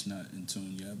 Maybe I'm just not in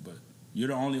tune yet, but you're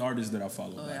the only artist that I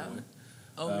follow, by the way.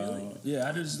 Oh, really? Yeah,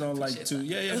 I just don't like to. That.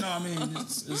 Yeah. No, I mean,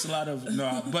 it's a lot of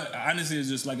no. But honestly, it's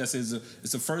just like I said,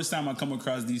 it's the first time I come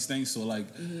across these things. So like,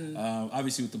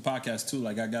 obviously with the podcast too,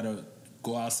 like I gotta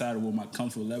go outside of where my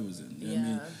comfort level is in. You know what I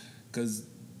mean? Because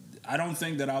I don't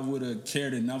think that I would have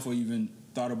cared enough or even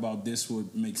thought about this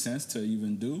would make sense to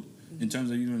even do in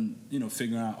terms of even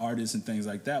figuring out artists and things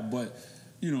like that. But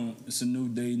it's a new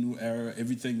day, new era.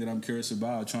 Everything that I'm curious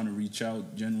about, trying to reach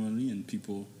out genuinely, and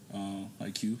people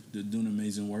like you, they're doing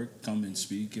amazing work, come and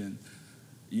speak, and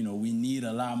we need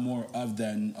a lot more of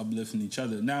that and uplifting each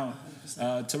other. Now,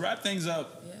 to wrap things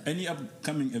up, any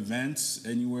upcoming events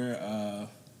anywhere?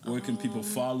 Where can people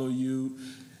follow you?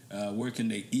 Where can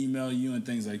they email you and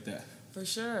things like that? For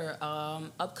sure.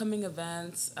 Upcoming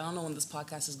events. I don't know when this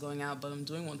podcast is going out, but I'm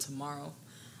doing one tomorrow.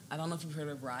 I don't know if you've heard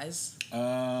of Rise.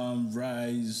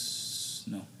 Rise,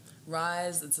 no.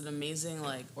 Rise, it's an amazing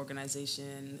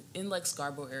organization in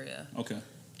Scarborough area. Okay.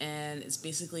 And it's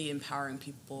basically empowering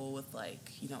people with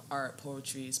art,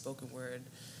 poetry, spoken word,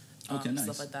 nice.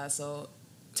 Stuff like that. So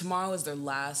tomorrow is their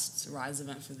last Rise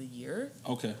event for the year.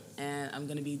 Okay. And I'm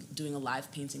going to be doing a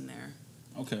live painting there.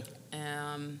 Okay.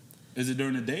 Is it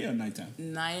during the day or nighttime?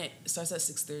 Night starts at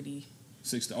 6:30.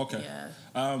 6:30. Okay.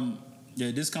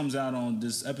 Yeah. This comes out on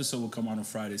this episode will come out on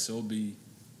Friday, so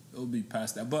it'll be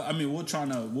past that. But I mean, we'll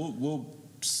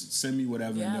send me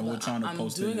whatever, and then we'll try to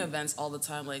post it. I'm doing events all the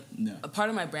time. A part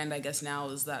of my brand, I guess now,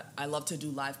 is that I love to do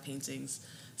live paintings.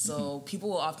 So people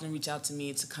will often reach out to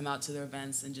me to come out to their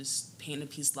events and just paint a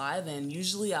piece live, and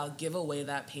usually I'll give away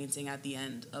that painting at the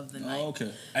end of the night. Oh,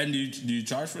 okay. And do you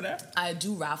charge for that? I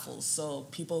do raffles, so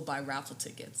people buy raffle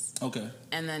tickets. Okay.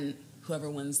 And then whoever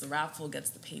wins the raffle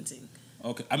gets the painting.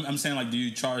 Okay. I'm saying, do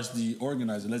you charge the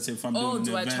organizer? Let's say if I'm doing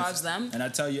the events, I charge them? And I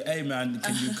tell you, hey man,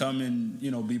 can you come and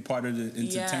be part of the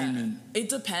entertainment? Yeah. It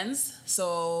depends.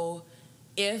 So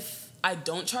if I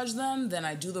don't charge them, then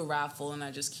I do the raffle and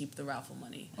I just keep the raffle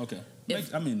money. Okay.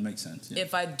 Makes sense. Yeah.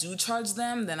 If I do charge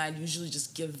them, then I usually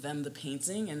just give them the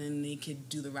painting and then they could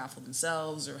do the raffle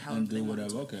themselves or however they want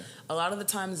to. Okay. A lot of the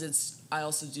times I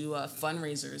also do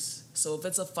fundraisers. So if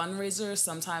it's a fundraiser,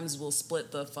 sometimes we'll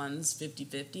split the funds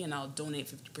 50-50 and I'll donate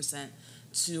 50%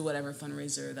 to whatever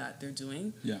fundraiser that they're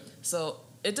doing. Yeah. So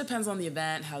it depends on the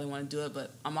event, how they want to do it,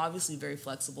 but I'm obviously very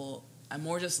flexible. I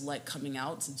more just like coming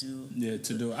out to do. Yeah,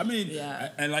 to do. I mean,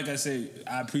 and like I say,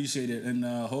 I appreciate it, and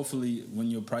hopefully when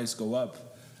your price go up,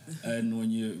 and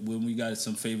when we got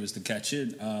some favors to catch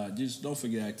in, just don't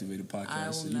forget Activated Podcast. I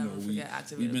will never forget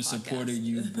Activated We've been Podcast. supporting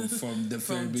you from the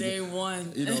very from day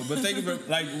one. But thank you for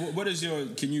what is your?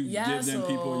 Can you give them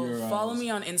people your? Follow me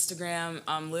on Instagram.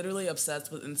 I'm literally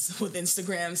obsessed with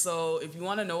Instagram. So if you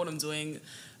want to know what I'm doing,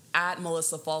 at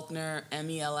Melissa Falconer,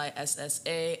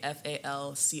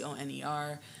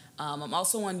 MelissaFalconer. I'm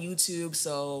also on YouTube,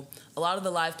 so a lot of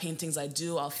the live paintings I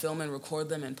do, I'll film and record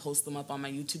them and post them up on my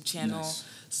YouTube channel. Nice.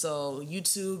 So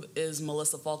YouTube is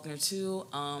Melissa Falconer too.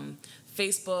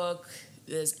 Facebook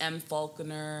is M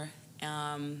Falconer.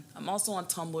 I'm also on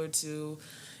Tumblr too.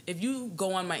 If you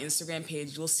go on my Instagram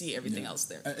page, you'll see everything else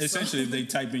there. Essentially, if they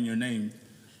type in your name.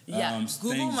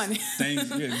 Google my name.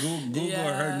 Google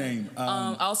her name.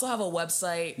 I also have a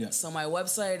website. Yeah. So my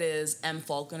website is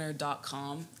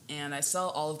mfalconer.com, and I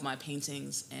sell all of my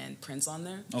paintings and prints on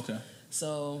there. Okay.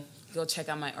 So go check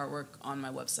out my artwork on my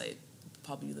website.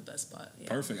 Probably the best spot. Yeah.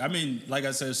 Perfect. I mean, like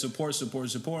I said, support.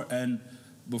 And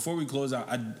before we close out,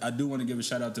 I do want to give a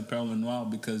shout out to Perle Noir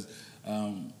because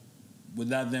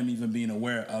without them even being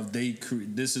aware of,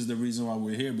 this is the reason why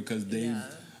we're here, because they've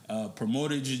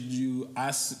promoted you.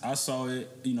 I saw it.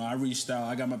 I reached out.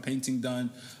 I got my painting done,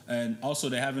 and also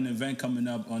they have an event coming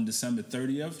up on December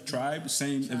 30th. Tribe,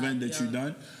 same event that you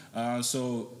done.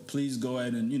 So please go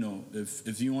ahead and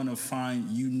if you want to find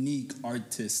unique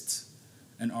artists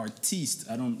and artiste.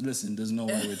 There's no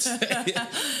way it's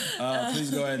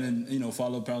please go ahead and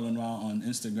follow Perle Noir on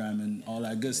Instagram and all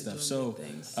that good stuff. So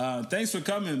thanks for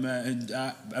coming, man. And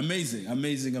amazing.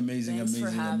 Thanks for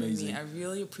having me. I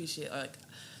really appreciate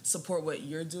support what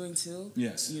you're doing too.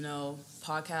 Yes.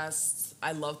 Podcasts.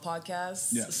 I love podcasts.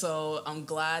 Yeah. So I'm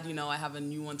glad, I have a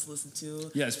new one to listen to.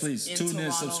 Yes, please tune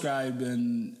in, subscribe,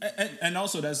 and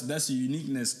also that's the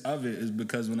uniqueness of it, is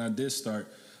because when I did start,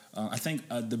 I think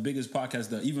the biggest podcast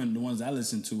that even the ones I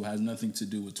listen to has nothing to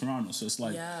do with Toronto. So it's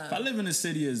like, if I live in a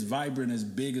city as vibrant, as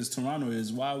big as Toronto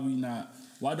is, why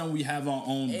don't we have our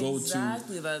own go-to?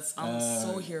 Exactly. I'm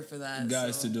so here for that.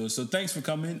 Guys to do it. So thanks for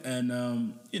coming,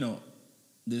 and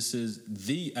this is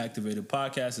the Activated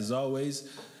Podcast as always,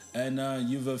 and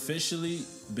you've officially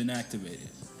been activated.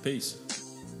 Peace.